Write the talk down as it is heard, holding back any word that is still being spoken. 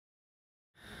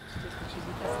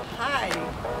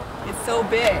so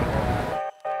big.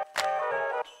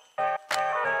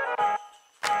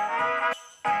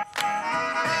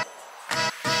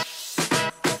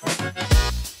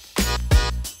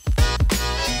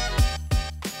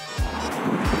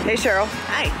 Hey Cheryl.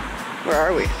 Hi. Where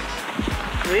are we?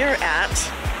 We're at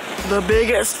the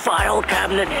biggest file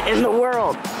cabinet in the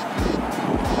world.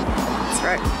 That's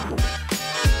right.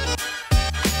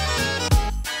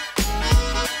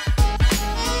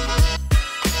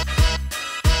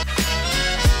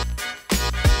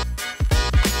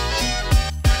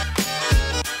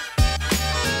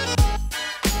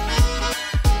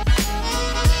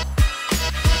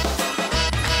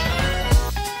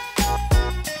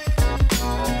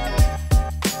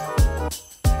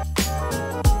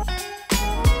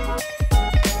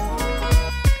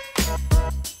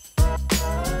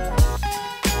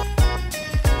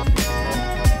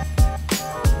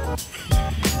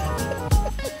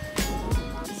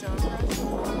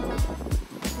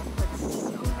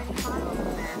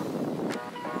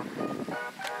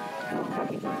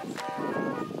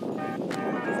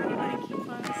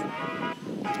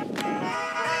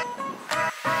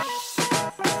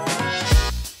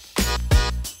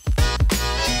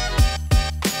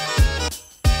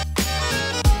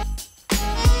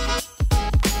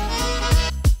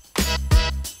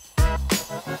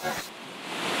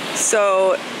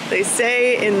 So they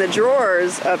say in the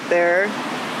drawers up there,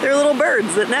 there are little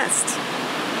birds that nest.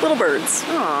 Little birds.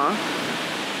 Aww.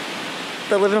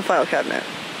 That live in a file cabinet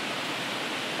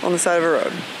on the side of a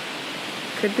road.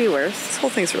 Could be worse. This whole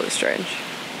thing's really strange.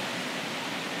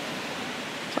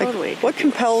 Totally. Like, what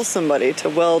compels somebody to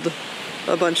weld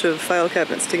a bunch of file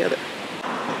cabinets together?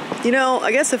 You know,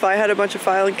 I guess if I had a bunch of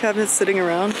filing cabinets sitting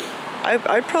around,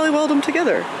 I'd probably weld them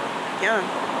together.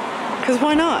 Yeah. Because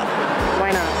why not?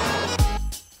 Why not?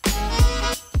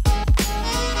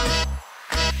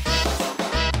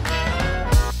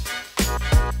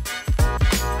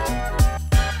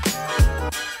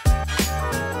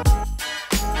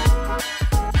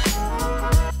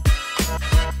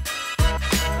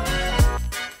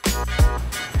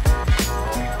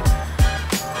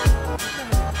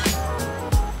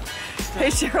 Hey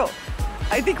Cheryl,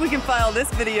 I think we can file this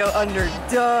video under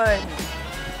done.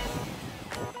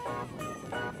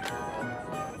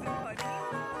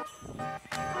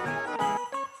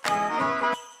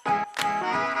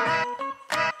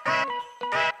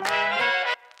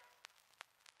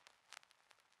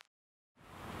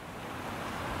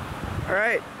 All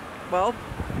right, well,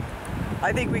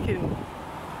 I think we can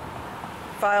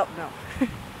file, no.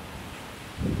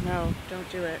 No,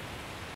 don't do it.